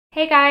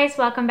Hey guys,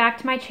 welcome back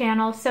to my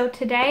channel. So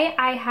today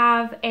I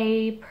have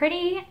a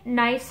pretty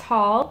nice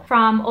haul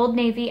from Old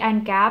Navy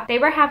and Gap. They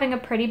were having a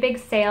pretty big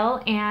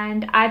sale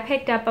and I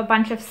picked up a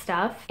bunch of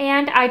stuff.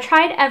 And I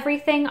tried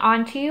everything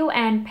onto you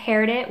and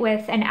paired it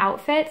with an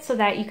outfit so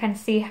that you can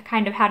see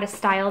kind of how to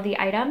style the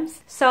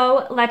items.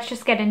 So let's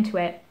just get into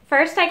it.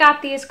 First, I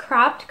got these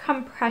cropped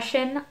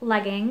compression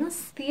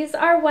leggings. These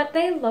are what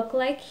they look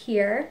like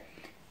here.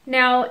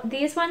 Now,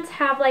 these ones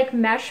have like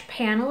mesh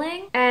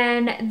paneling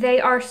and they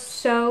are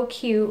so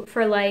cute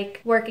for like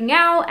working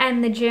out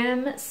and the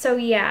gym. So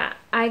yeah,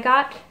 I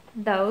got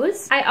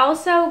those. I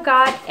also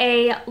got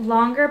a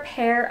longer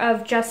pair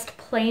of just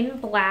plain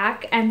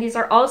black, and these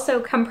are also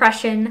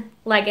compression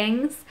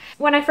leggings.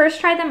 When I first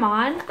tried them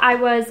on, I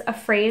was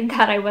afraid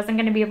that I wasn't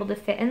going to be able to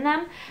fit in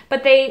them,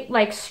 but they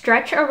like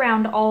stretch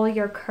around all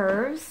your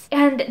curves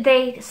and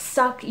they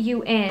suck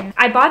you in.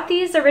 I bought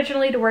these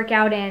originally to work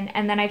out in,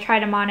 and then I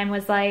tried them on and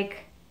was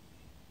like,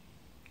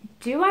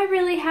 do I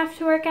really have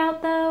to work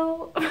out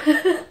though?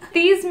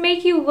 These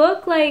make you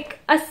look like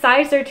a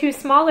size or two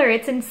smaller.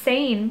 It's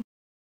insane.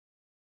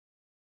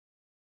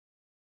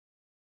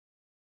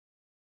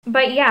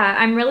 But yeah,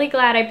 I'm really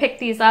glad I picked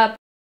these up.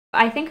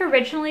 I think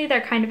originally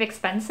they're kind of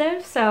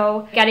expensive,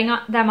 so getting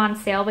them on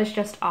sale was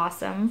just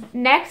awesome.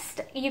 Next,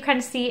 you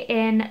can see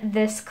in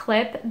this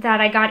clip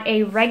that I got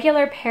a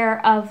regular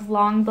pair of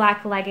long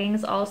black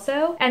leggings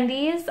also. And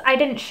these I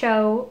didn't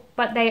show,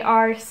 but they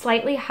are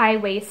slightly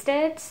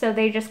high-waisted, so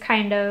they just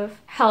kind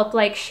of help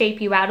like shape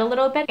you out a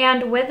little bit.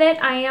 And with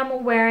it, I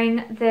am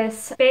wearing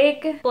this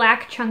big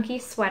black chunky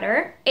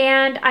sweater.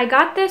 And I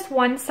got this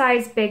one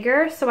size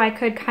bigger so I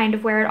could kind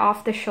of wear it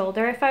off the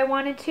shoulder if I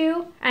wanted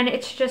to. And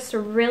it's just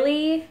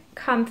really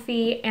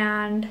comfy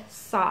and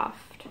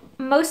soft.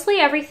 Mostly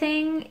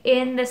everything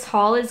in this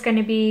haul is going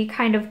to be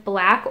kind of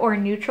black or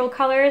neutral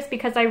colors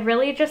because I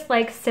really just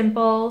like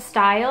simple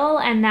style,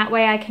 and that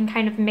way I can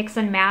kind of mix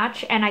and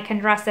match and I can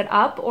dress it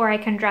up or I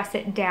can dress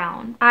it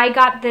down. I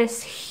got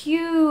this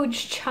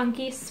huge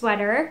chunky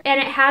sweater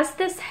and it has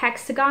this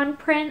hexagon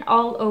print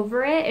all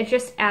over it. It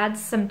just adds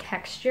some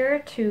texture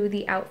to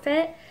the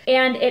outfit.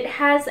 And it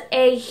has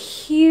a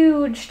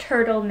huge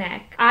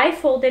turtleneck. I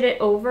folded it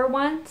over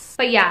once,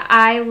 but yeah,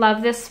 I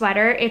love this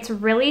sweater. It's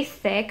really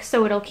thick,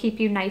 so it'll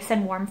keep you nice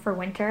and warm for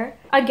winter.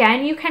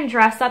 Again, you can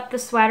dress up the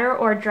sweater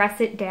or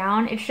dress it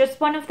down. It's just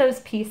one of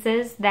those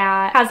pieces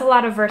that has a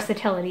lot of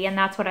versatility, and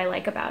that's what I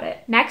like about it.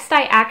 Next,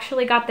 I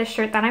actually got this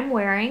shirt that I'm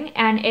wearing,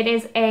 and it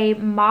is a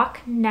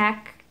mock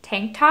neck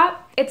tank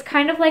top. It's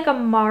kind of like a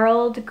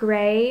marled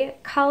gray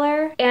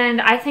color, and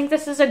I think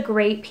this is a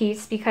great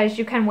piece because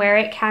you can wear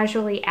it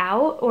casually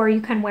out or you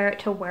can wear it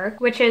to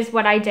work, which is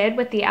what I did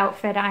with the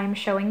outfit I'm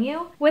showing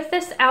you. With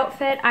this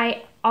outfit,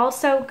 I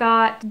also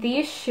got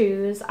these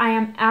shoes. I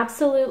am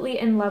absolutely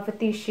in love with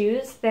these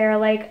shoes. They're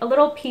like a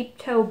little peep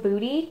toe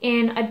booty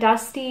in a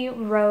dusty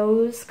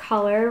rose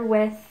color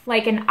with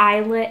like an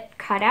eyelet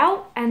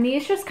cutout, and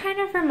these just kind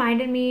of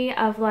reminded me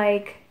of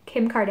like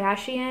Kim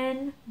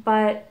Kardashian,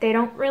 but they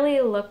don't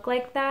really look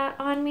like that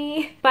on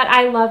me. But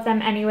I love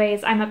them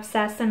anyways. I'm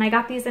obsessed, and I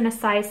got these in a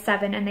size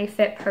 7 and they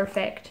fit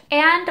perfect.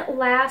 And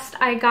last,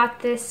 I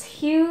got this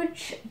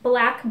huge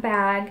black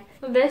bag.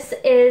 This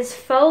is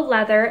faux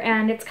leather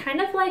and it's kind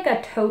of like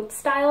a tote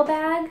style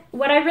bag.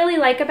 What I really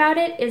like about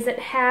it is it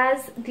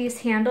has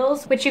these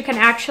handles which you can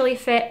actually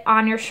fit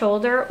on your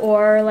shoulder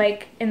or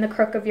like in the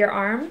crook of your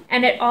arm.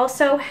 And it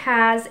also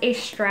has a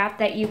strap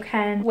that you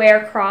can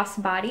wear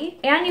crossbody.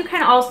 And you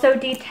can also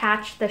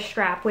detach the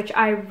strap, which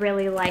I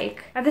really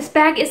like. This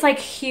bag is like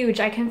huge.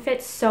 I can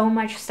fit so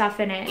much stuff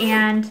in it.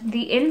 And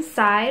the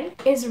inside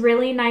is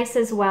really nice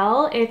as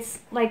well. It's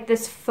like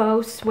this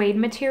faux suede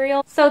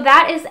material. So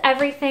that is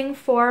everything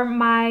for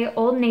my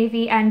Old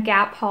Navy and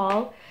Gap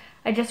haul.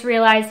 I just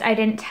realized I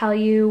didn't tell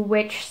you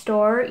which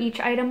store each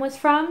item was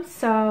from,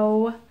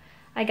 so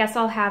I guess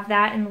I'll have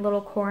that in the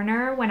little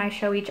corner when I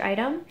show each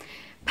item.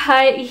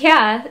 But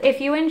yeah,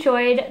 if you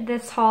enjoyed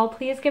this haul,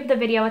 please give the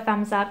video a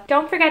thumbs up.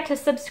 Don't forget to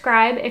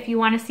subscribe if you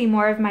want to see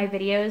more of my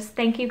videos.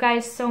 Thank you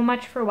guys so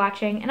much for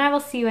watching, and I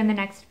will see you in the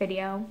next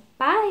video.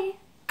 Bye!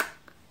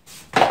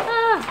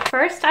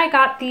 First, I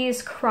got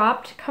these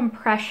cropped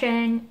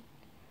compression.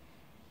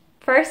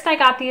 First, I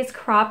got these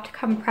compression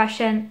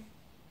legging.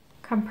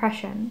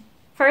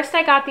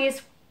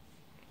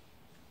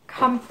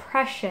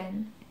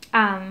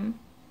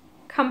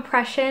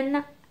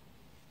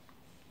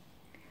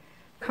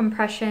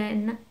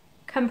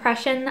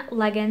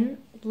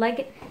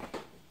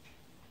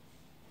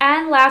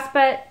 And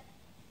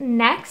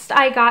next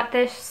I got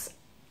this,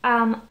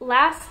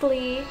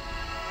 lastly,